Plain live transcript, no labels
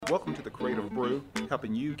Welcome to the Creative Brew,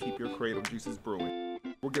 helping you keep your creative juices brewing.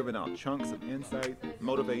 We're giving out chunks of insight,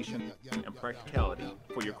 motivation, and practicality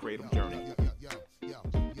for your creative journey.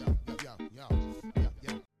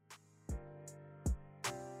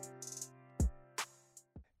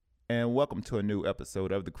 And welcome to a new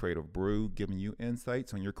episode of the Creative Brew, giving you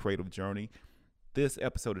insights on your creative journey. This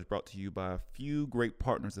episode is brought to you by a few great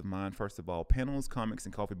partners of mine. First of all, Panels, Comics,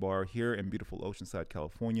 and Coffee Bar here in beautiful Oceanside,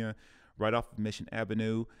 California, right off of Mission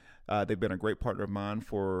Avenue. They've been a great partner of mine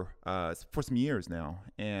for some years now,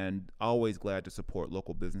 and always glad to support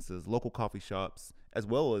local businesses, local coffee shops, as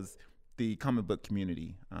well as the comic book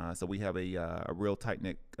community. So we have a real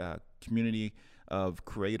tight-knit community of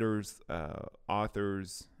creators,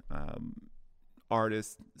 authors,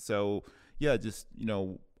 artists. So yeah, just,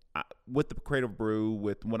 with the Creative Brew,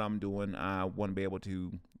 with what I'm doing, I want to be able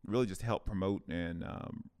to really just help promote and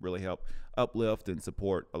really help uplift and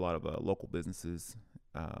support a lot of local businesses,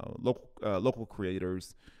 local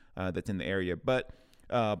creators that's in the area. But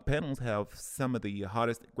Panels have some of the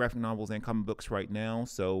hottest graphic novels and comic books right now.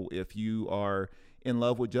 So if you are in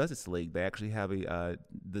love with Justice League, they actually have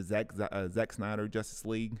the Zack Snyder Justice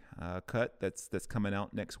League cut that's coming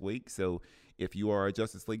out next week. So if you are a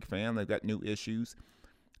Justice League fan, they've got new issues.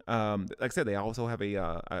 Like I said, they also have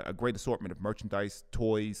a great assortment of merchandise,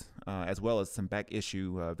 toys, as well as some back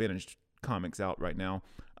issue vintage comics out right now.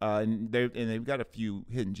 And they've got a few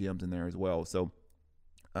hidden gems in there as well. So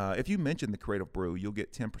if you mention the Creative Brew, you'll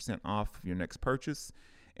get 10% off your next purchase.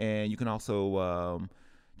 And you can also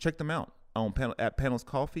check them out at Panels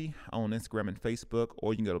Coffee on Instagram and Facebook,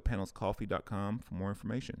 or you can go to panelscoffee.com for more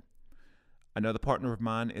information. Another partner of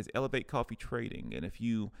mine is Elevate Coffee Trading. And if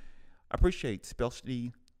you appreciate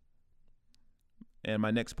specialty, and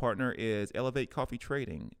my next partner is Elevate Coffee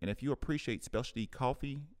Trading. And if you appreciate specialty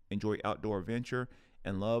coffee, enjoy outdoor adventure,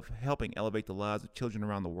 and love helping elevate the lives of children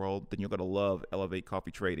around the world, then you're going to love Elevate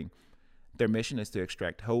Coffee Trading. Their mission is to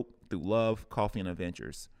extract hope through love, coffee, and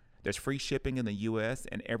adventures. There's free shipping in the U.S.,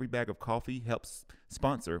 and every bag of coffee helps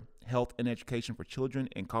sponsor health and education for children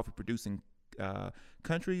in coffee-producing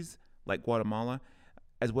countries like Guatemala,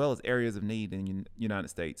 as well as areas of need in the United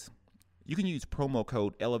States. You can use promo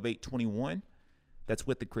code ELEVATE21, that's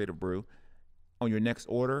with the Creative Brew, on your next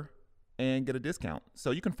order and get a discount.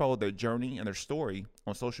 So you can follow their journey and their story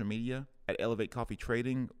on social media at Elevate Coffee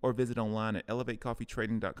Trading, or visit online at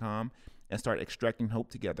elevatecoffeetrading.com and start extracting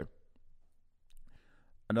hope together.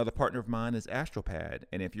 Another partner of mine is AstroPad,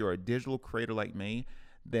 and if you're a digital creator like me,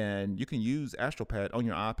 then you can use AstroPad on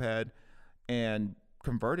your iPad and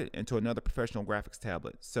convert it into another professional graphics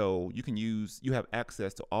tablet. So you have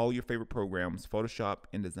access to all your favorite programs: Photoshop,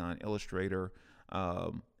 InDesign, Illustrator,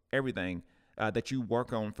 everything that you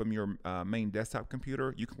work on from your main desktop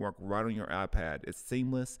computer. You can work right on your iPad. It's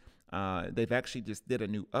seamless. They've actually just did a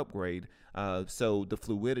new upgrade, so the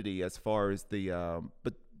fluidity as far as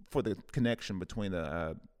for the connection between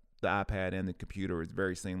the iPad and the computer is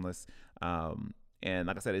very seamless. And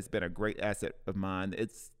like I said, it's been a great asset of mine.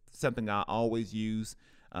 It's something I always use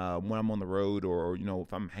when I'm on the road, or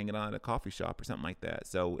if I'm hanging out at a coffee shop or something like that.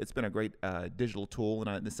 So it's been a great digital tool,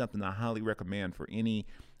 and it's something I highly recommend for any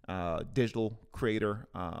digital creator,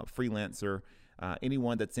 freelancer,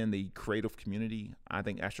 anyone that's in the creative community. I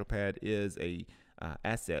think AstroPad is a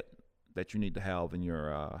asset that you need to have in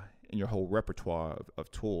your whole repertoire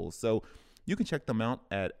of tools. So you can check them out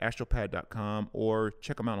at astropad.com, or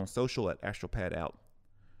check them out on social at astropadout.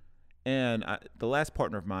 And the last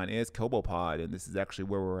partner of mine is CoboPod, and this is actually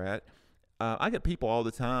where we're at. I get people all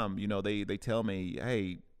the time, they tell me,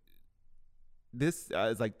 hey, this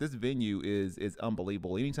this venue is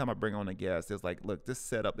unbelievable. Anytime I bring on a guest, it's like, look, this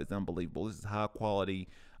setup is unbelievable. This is high quality.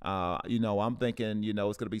 I'm thinking, it's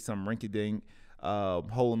going to be some rinky-dink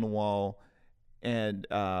hole in the wall. And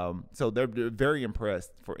so they're very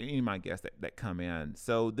impressed for any of my guests that come in.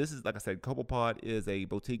 So this is, like I said, CoboPod is a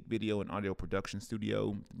boutique video and audio production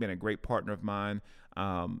studio. It's been a great partner of mine.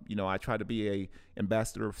 I try to be a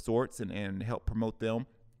ambassador of sorts and help promote them.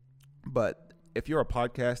 But if you're a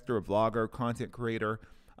podcaster, a vlogger, content creator,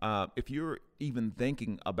 if you're even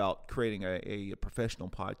thinking about creating a professional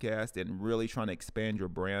podcast and really trying to expand your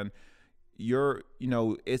brand,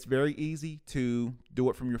 it's very easy to do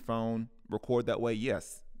it from your phone, record that way.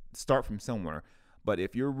 Yes, start from somewhere. But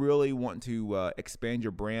if you're really wanting to expand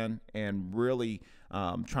your brand and really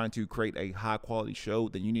trying to create a high quality show,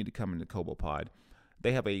 then you need to come into CoboPod.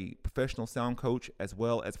 They have a professional sound coach as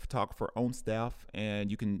well as a photographer on staff, and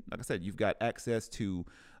you can, like I said, you've got access to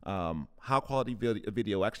high quality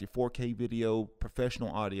video, actually 4K video, professional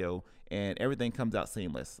audio, and everything comes out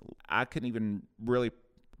seamless. I couldn't even really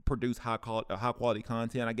produce high quality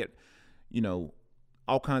content. I get,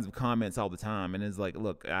 all kinds of comments all the time, and it's like,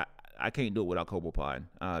 look, I can't do it without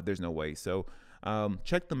CobblePod. There's no way. So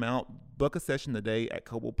check them out. Book a session today at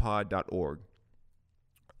cobblepod.org.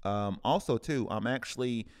 Also, too, I'm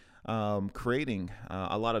actually creating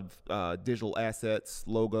a lot of digital assets,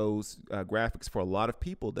 logos, graphics for a lot of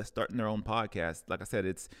people that's starting their own podcast. Like I said,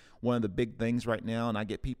 it's one of the big things right now, and I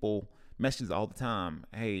get people messages all the time.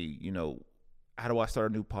 Hey, how do I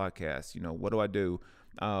start a new podcast? What do I do?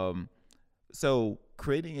 So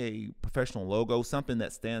creating a professional logo, something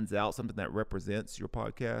that stands out, something that represents your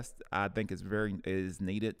podcast, I think is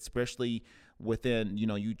needed, especially within,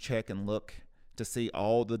 you check and look to see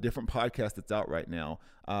all the different podcasts that's out right now.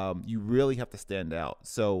 You really have to stand out.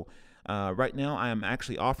 So right now I am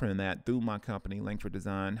actually offering that through my company, Langford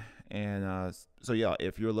Design. And so yeah,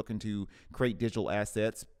 if you're looking to create digital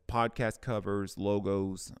assets, podcast covers,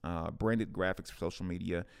 logos, branded graphics for social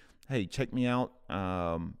media, hey, check me out.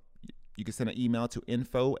 You can send an email to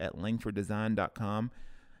info@langforddesign.com,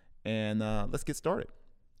 and let's get started.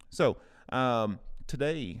 So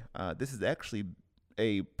today, this is actually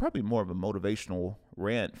probably more of a motivational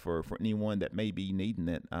rant for anyone that may be needing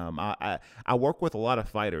it. I work with a lot of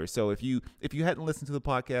fighters, so if you hadn't listened to the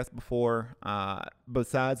podcast before,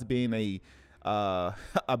 besides being a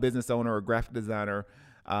business owner or graphic designer,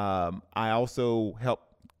 I also help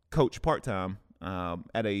coach part-time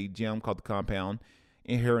at a gym called The Compound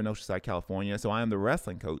here in Oceanside, California. So I am the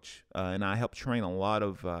wrestling coach, and I help train a lot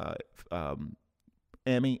of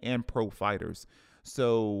Emmy and pro fighters.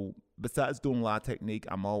 So besides doing a lot of technique,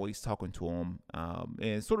 I'm always talking to them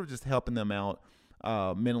and sort of just helping them out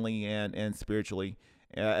mentally and spiritually,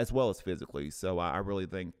 as well as physically. So I really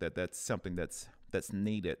think that that's something that's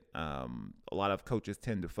needed. A lot of coaches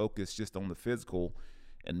tend to focus just on the physical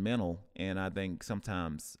and mental, and I think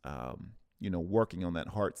sometimes working on that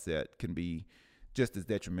heart set can be just as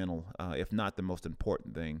detrimental, if not the most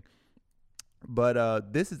important thing.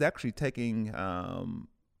 But this is actually taking from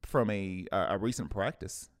a recent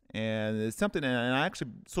practice, and it's something, and I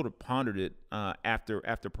actually sort of pondered it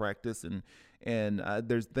after practice, and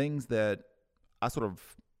there's things that I sort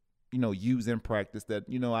of use in practice that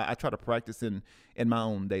I try to practice in my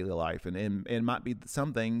own daily life, and it might be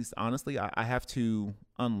some things, honestly, I have to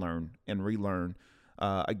unlearn and relearn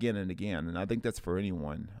again and again. And I think that's for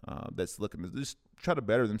anyone that's looking to just try to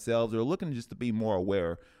better themselves or looking just to be more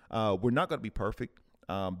aware. We're not going to be perfect.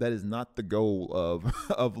 That is not the goal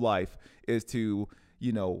of life, is to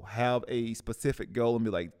have a specific goal and be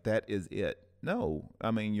like, that is it. No, I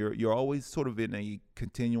mean, you're always sort of in a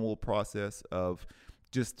continual process of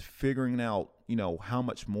just figuring out how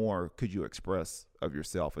much more could you express of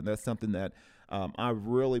yourself. And that's something that I've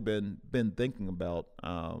really been thinking about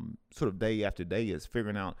sort of day after day, is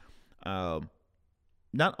figuring out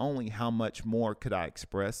not only how much more could I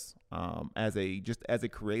express as a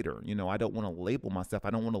creator. I don't want to label myself. I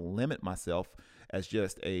don't want to limit myself as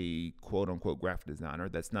just a quote unquote graphic designer.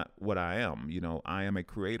 That's not what I am. I am a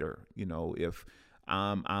creator. If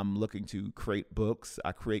I'm looking to create books,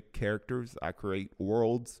 I create characters, I create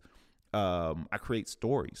worlds, I create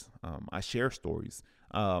stories, I share stories.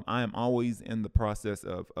 I am always in the process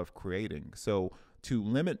of creating. So to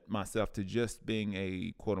limit myself to just being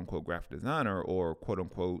a quote unquote graphic designer, or quote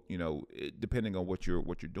unquote, depending on what you're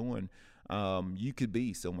doing, you could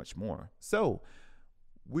be so much more. So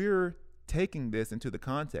we're taking this into the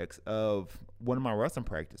context of one of my wrestling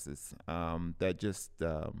practices that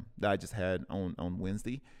I just had on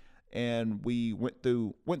Wednesday. And we went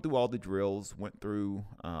through all the drills, went through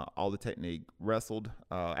all the technique, wrestled,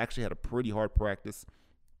 actually had a pretty hard practice.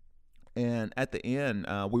 And at the end,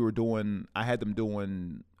 I had them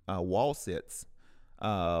doing wall sits,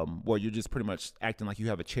 where you're just pretty much acting like you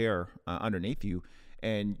have a chair underneath you.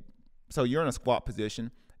 And so you're in a squat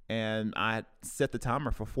position, and I set the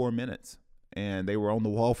timer for 4 minutes, and they were on the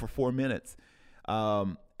wall for 4 minutes.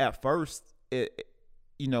 At first,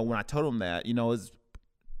 when I told them that, it was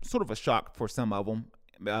sort of a shock for some of them.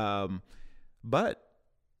 But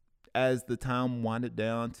as the time winded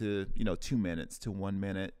down to, 2 minutes to 1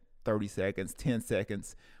 minute, 30 seconds, 10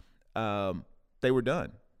 seconds, they were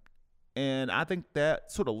done. And I think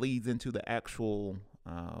that sort of leads into the actual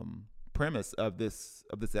premise of this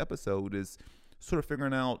episode, is sort of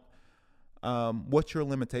figuring out what your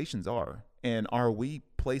limitations are, and are we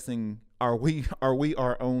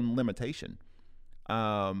our own limitation?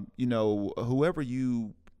 Whoever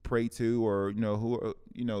you pray to, or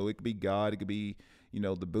it could be God, it could be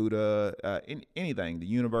the Buddha, anything, the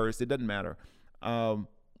universe, it doesn't matter.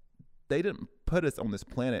 They didn't put us on this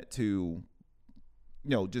planet to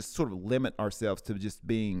just sort of limit ourselves to just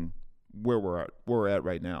being where we're at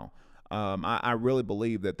right now. I really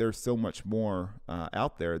believe that there's so much more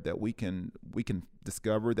out there that we can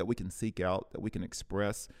discover, that we can seek out, that we can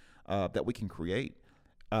express, that we can create.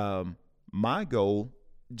 My goal,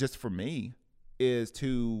 just for me, is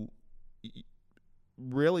to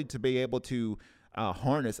really to be able to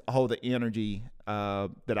harness all the energy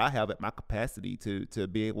that I have at my capacity to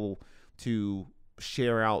be able to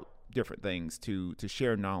share out different things, to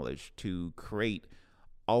share knowledge, to create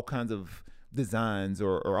all kinds of designs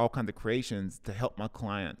or all kinds of creations to help my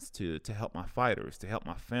clients, to help my fighters, to help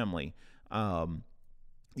my family,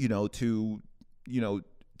 you know, to you know,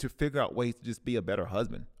 to figure out ways to just be a better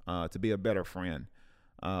husband, to be a better friend.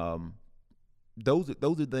 Um, those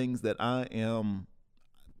are things that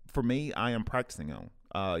for me, I am practicing on.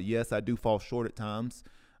 Yes, I do fall short at times,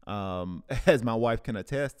 as my wife can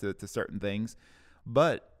attest to certain things.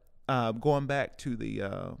 But going back to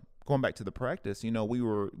the practice,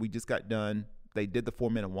 we just got done. They did the 4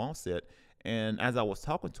 minute wall sit, and as I was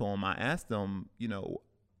talking to them, I asked them,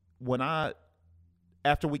 when I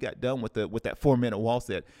after we got done with that 4 minute wall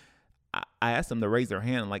sit, I asked them to raise their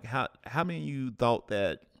hand, like how many of you thought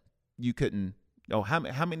that you couldn't, how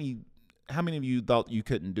many of you thought you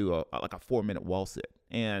couldn't do like a 4 minute wall sit?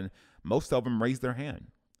 And most of them raised their hand.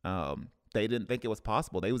 They didn't think it was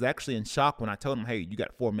possible. They was actually in shock when I told them, hey, you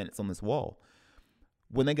got 4 minutes on this wall.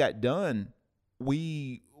 When they got done,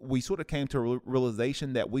 we sort of came to a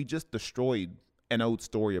realization that we just destroyed an old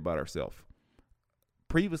story about ourselves.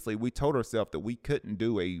 Previously, we told ourselves that we couldn't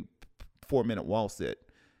do a 4 minute wall sit.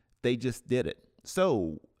 They just did it.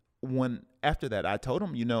 So after that, I told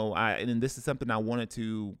them, and this is something I wanted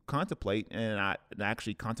to contemplate, and I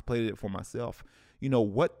actually contemplated it for myself.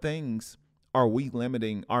 What things are we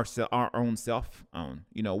limiting our own self on?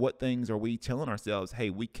 What things are we telling ourselves, hey,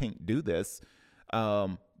 we can't do this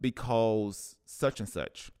because such and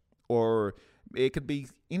such? Or it could be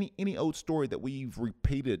any old story that we've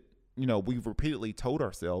repeatedly told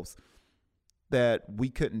ourselves that we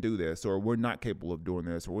couldn't do this, or we're not capable of doing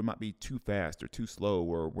this, or we might be too fast or too slow,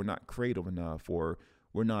 or we're not creative enough, or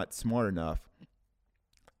we're not smart enough.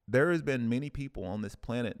 There has been many people on this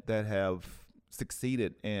planet that have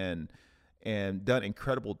succeeded and done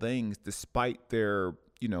incredible things despite their,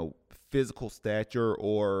 physical stature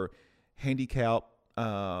or handicap,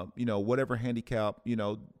 whatever handicap,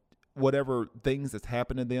 whatever things that's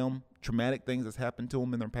happened to them, traumatic things that's happened to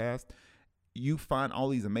them in their past. You find all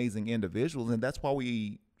these amazing individuals, and that's why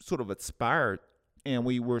we sort of aspired, and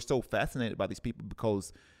we were so fascinated by these people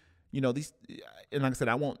because, these, and like I said,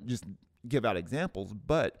 I won't just give out examples,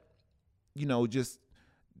 but, just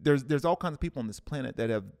there's all kinds of people on this planet that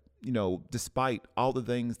have, despite all the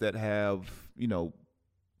things that have,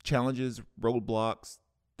 challenges, roadblocks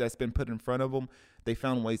that's been put in front of them, they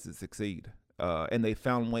found ways to succeed, and they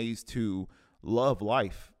found ways to love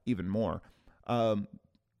life even more.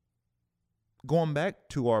 Going back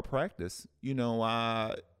to our practice,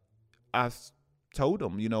 I told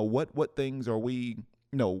them, what things are we,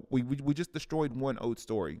 we just destroyed one old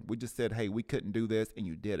story. We just said, hey, we couldn't do this, and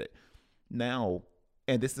you did it. Now,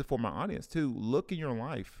 and this is for my audience too, look in your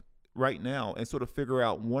life right now and sort of figure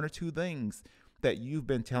out one or two things that you've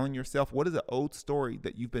been telling yourself. What is an old story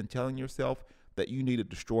that you've been telling yourself that you need to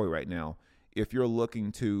destroy right now if you're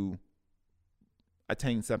looking to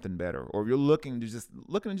attain something better, or if you're looking to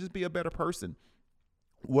just be a better person?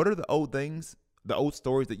 What are the old things, the old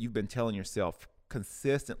stories that you've been telling yourself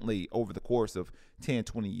consistently over the course of 10,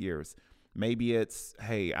 20 years? Maybe it's,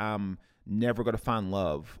 hey, I'm never going to find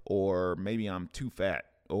love, or maybe I'm too fat,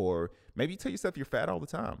 or maybe you tell yourself you're fat all the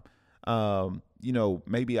time.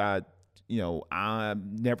 Maybe I'm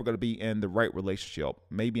never going to be in the right relationship.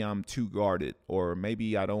 Maybe I'm too guarded, or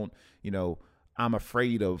maybe I don't, I'm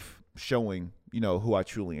afraid of showing, who I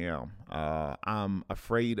truly am. I'm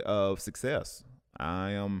afraid of success.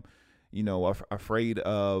 I am, afraid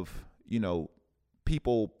of,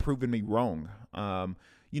 people proving me wrong.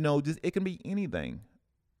 Just, it can be anything.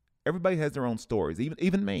 Everybody has their own stories,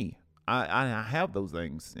 even me. I have those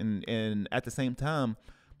things. And at the same time,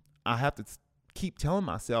 I have to keep telling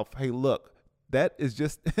myself, hey, look, that is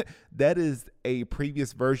just, that is a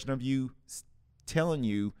previous version of you telling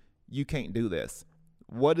you can't do this.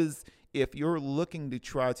 If you're looking to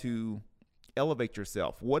try to elevate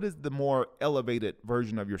yourself, what is the more elevated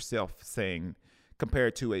version of yourself saying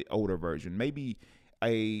compared to an older version? Maybe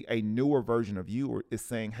a newer version of you is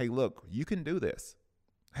saying, hey, look, you can do this.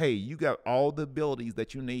 Hey, you got all the abilities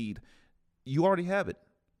that you need. You already have it.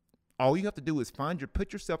 All you have to do is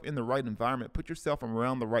put yourself in the right environment, put yourself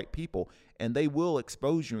around the right people, and they will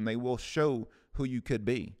expose you and they will show who you could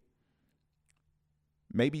be.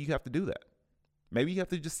 Maybe you have to do that. Maybe you have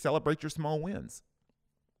to just celebrate your small wins.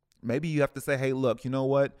 Maybe you have to say, hey, look, you know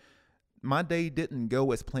what? My day didn't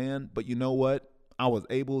go as planned, but you know what? I was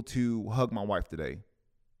able to hug my wife today.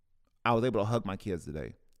 I was able to hug my kids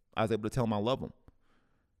today. I was able to tell them I love them.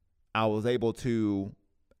 I was able to,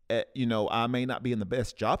 I may not be in the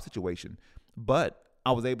best job situation, but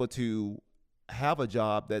I was able to have a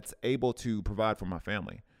job that's able to provide for my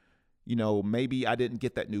family. Maybe I didn't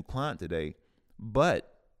get that new client today,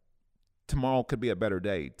 but tomorrow could be a better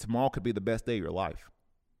day. Tomorrow could be the best day of your life.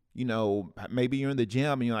 Maybe you're in the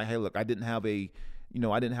gym and you're like, hey, look, I didn't have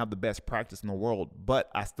the best practice in the world, but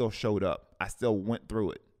I still showed up. I still went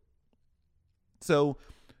through it. So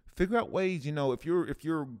figure out ways, if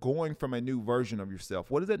you're going from a new version of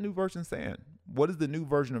yourself, what is that new version saying? What is the new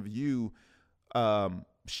version of you?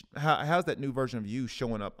 How's that new version of you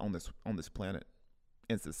showing up on this planet,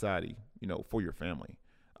 in society, for your family,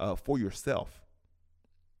 for yourself?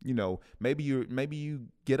 Maybe you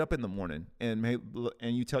get up in the morning and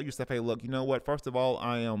you tell yourself, hey, look, you know what? First of all,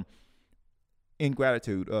 I am in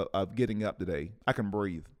gratitude of getting up today. I can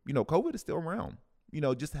breathe. COVID is still around.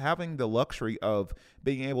 Just having the luxury of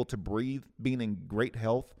being able to breathe, being in great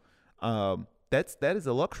health, that is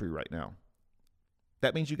a luxury right now.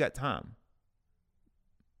 That means you got time.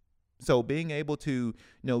 So being able to,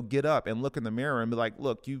 get up and look in the mirror and be like,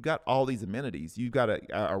 look, you've got all these amenities. You've got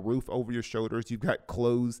a roof over your shoulders. You've got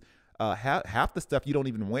clothes, half the stuff you don't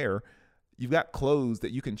even wear. You've got clothes that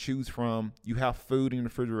you can choose from. You have food in the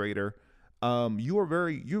refrigerator. You are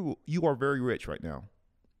very rich right now.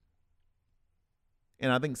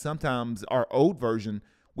 And I think sometimes our old version,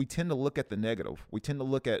 we tend to look at the negative. We tend to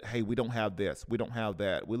look at, hey, we don't have this. We don't have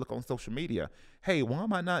that. We look on social media. Hey, why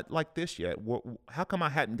am I not like this yet? How come I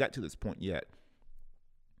hadn't got to this point yet?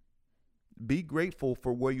 Be grateful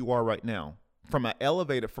for where you are right now. From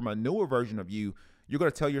a newer version of you, you're going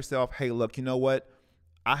to tell yourself, hey, look, you know what?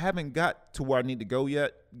 I haven't got to where I need to go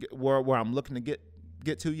yet, where I'm looking to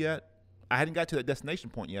get to yet. I hadn't got to that destination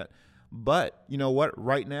point yet. But you know what?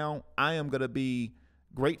 Right now, I am going to be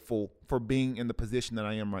grateful for being in the position that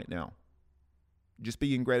I am right now. Just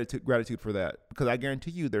be in gratitude for that, because I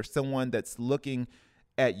guarantee you there's someone that's looking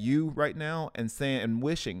at you right now and saying and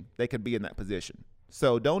wishing they could be in that position.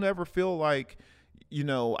 So don't ever feel like,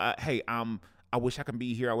 I wish I can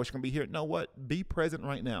be here. I wish I can be here. No, what? Be present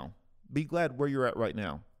right now. Be glad where you're at right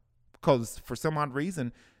now, because for some odd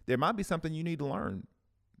reason, there might be something you need to learn.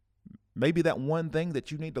 Maybe that one thing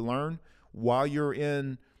that you need to learn while you're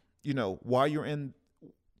in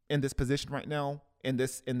this position right now, in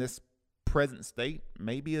this present state,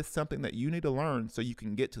 maybe it's something that you need to learn so you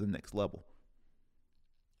can get to the next level.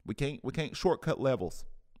 We can't shortcut levels.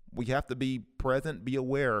 We have to be present, be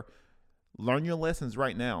aware, learn your lessons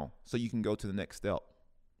right now so you can go to the next step.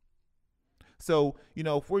 So,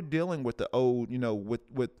 if we're dealing with the old,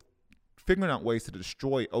 with figuring out ways to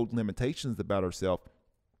destroy old limitations about ourselves,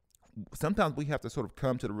 sometimes we have to sort of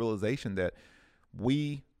come to the realization that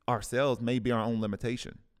we ourselves may be our own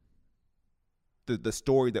limitation. The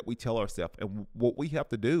story that we tell ourselves, and what we have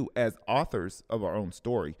to do as authors of our own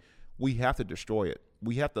story, we have to destroy it.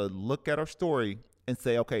 We have to look at our story and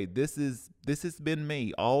say, okay, this has been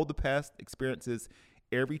me. All the past experiences,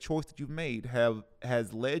 every choice that you've made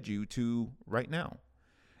has led you to right now.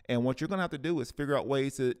 And what you're going to have to do is figure out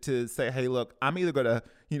ways to say, hey, look, I'm either going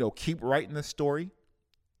to, keep writing this story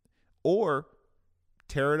or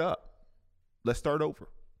tear it up. Let's start over.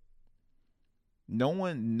 No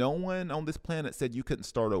one on this planet said you couldn't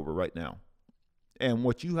start over right now. And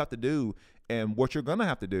what you have to do, and what you're going to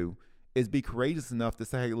have to do, is be courageous enough to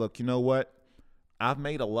say, hey, look, you know what? I've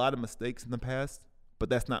made a lot of mistakes in the past, but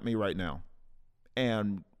that's not me right now.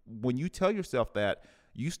 And when you tell yourself that,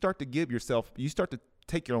 you start to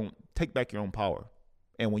take back your own power.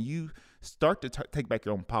 And when you start to take back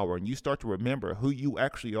your own power and you start to remember who you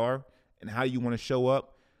actually are and how you want to show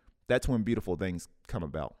up, that's when beautiful things come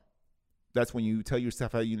about. That's when you tell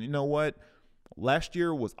yourself, hey, you know what? Last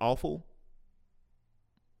year was awful.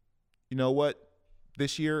 You know what?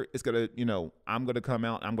 This year is going to, I'm going to come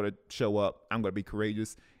out. I'm going to show up. I'm going to be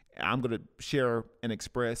courageous. I'm going to share and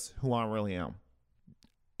express who I really am.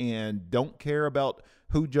 And don't care about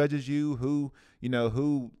who judges you,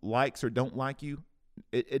 who likes or don't like you.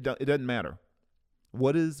 It doesn't matter.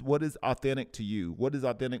 What is authentic to you? What is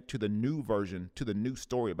authentic to the new version, to the new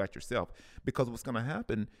story about yourself? Because what's going to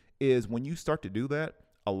happen is when you start to do that,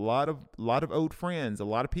 a lot of old friends, a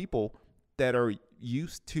lot of people that are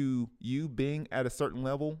used to you being at a certain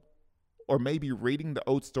level, or maybe reading the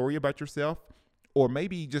old story about yourself, or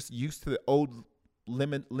maybe just used to the old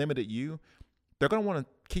limited you, they're going to want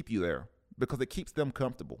to keep you there because it keeps them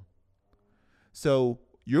comfortable. So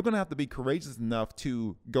you're going to have to be courageous enough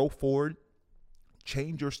to go forward,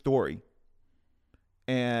 change your story.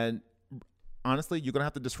 And honestly, you're going to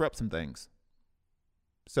have to disrupt some things.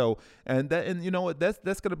 So, and you know what,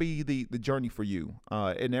 that's going to be the journey for you.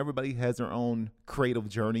 And everybody has their own creative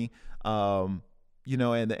journey. You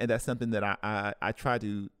know, and that's something that I try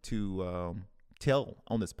to tell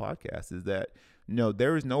on this podcast, is that, you know,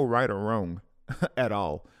 there is no right or wrong at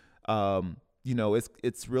all. You know,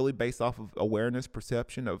 it's really based off of awareness,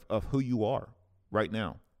 perception of who you are right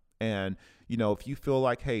now. And, you know, if you feel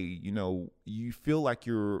like, hey, you know, you feel like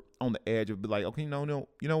you're on the edge of like, okay, no,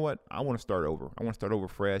 you know what? I want to start over. I want to start over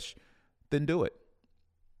fresh. Then do it.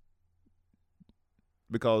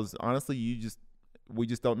 Because honestly, we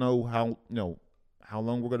just don't know how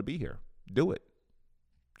long we're going to be here. Do it.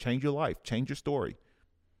 Change your life. Change your story.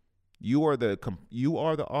 You are the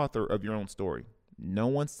author of your own story. No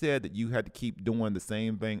one said that you had to keep doing the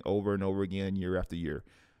same thing over and over again year after year.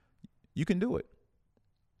 You can do it.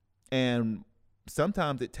 And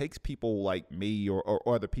sometimes it takes people like me or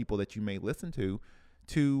other people that you may listen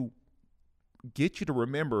to get you to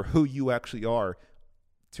remember who you actually are,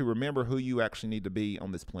 to remember who you actually need to be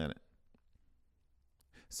on this planet.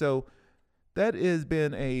 So that has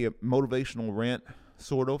been a motivational rant,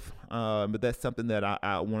 sort of, but that's something that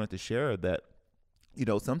I wanted to share, that, you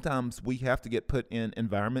know, sometimes we have to get put in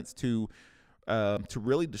environments to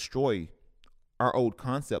really destroy our old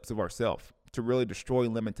concepts of ourselves, to really destroy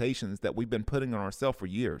limitations that we've been putting on ourselves for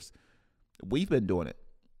years. We've been doing it.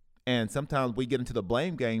 And sometimes we get into the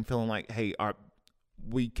blame game feeling like, hey,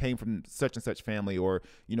 we came from such and such family, or,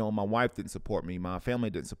 you know, my wife didn't support me, my family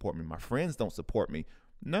didn't support me, my friends don't support me.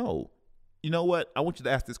 No. You know what? I want you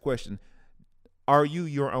to ask this question. Are you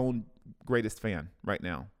your own greatest fan right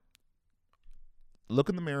now? Look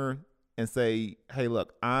in the mirror and say, hey,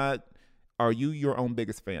 look, are you your own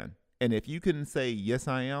biggest fan? And if you can say, yes,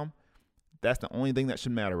 I am, that's the only thing that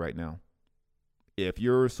should matter right now. If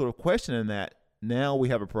you're sort of questioning that, now we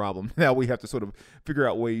have a problem. Now we have to sort of figure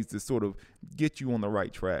out ways to sort of get you on the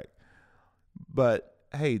right track. But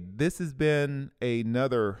hey, this has been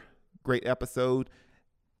another great episode.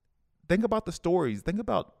 Think about the stories. Think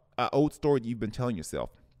about an old story that you've been telling yourself.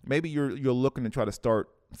 Maybe you're looking to try to start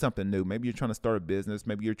something new. Maybe you're trying to start a business.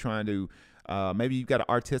 Maybe you're trying to, maybe you've got an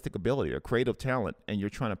artistic ability, a creative talent, and you're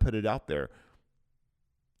trying to put it out there.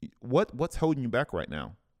 What's holding you back right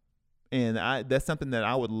now? And that's something that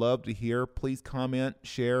I would love to hear. Please comment,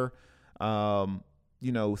 share,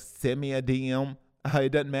 you know, send me a DM.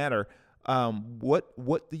 It doesn't matter.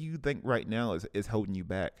 What do you think right now is holding you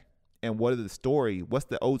back? And what's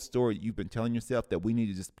the old story you've been telling yourself that we need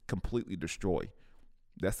to just completely destroy?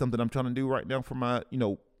 That's something I'm trying to do right now for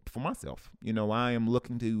myself. You know, I am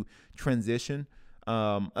looking to transition.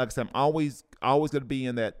 Like I said, I'm always going to be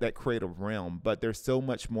in that creative realm, but there's so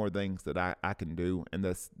much more things that I can do. And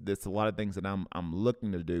there's a lot of things that I'm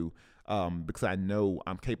looking to do, because I know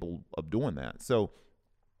I'm capable of doing that. So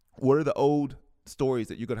what are the old stories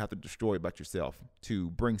that you're going to have to destroy about yourself to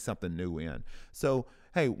bring something new in? So,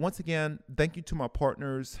 hey, once again, thank you to my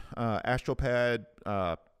partners, Astropad,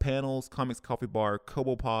 Panels, Comics Coffee Bar,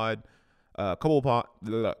 Kobopod,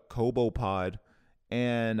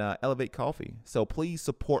 and Elevate Coffee. So please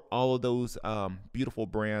support all of those beautiful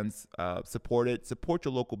brands. Support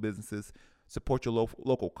your local businesses, support your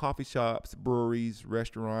local coffee shops, breweries,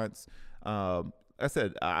 restaurants. I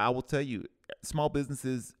said, I will tell you, small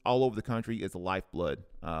businesses all over the country is a lifeblood.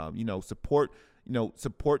 Support them.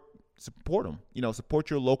 Support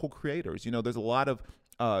your local creators. There's a lot of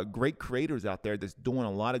great creators out there that's doing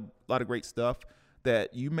a lot of great stuff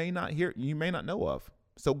that you may not know of.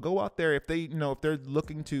 So go out there if they're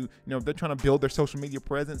looking to, if they're trying to build their social media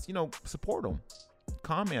presence, support them,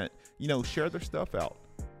 comment, share their stuff out,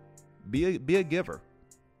 be a giver.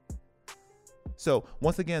 So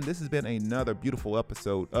once again, this has been another beautiful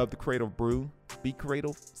episode of The Creative Brew. Be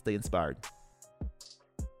creative, stay inspired.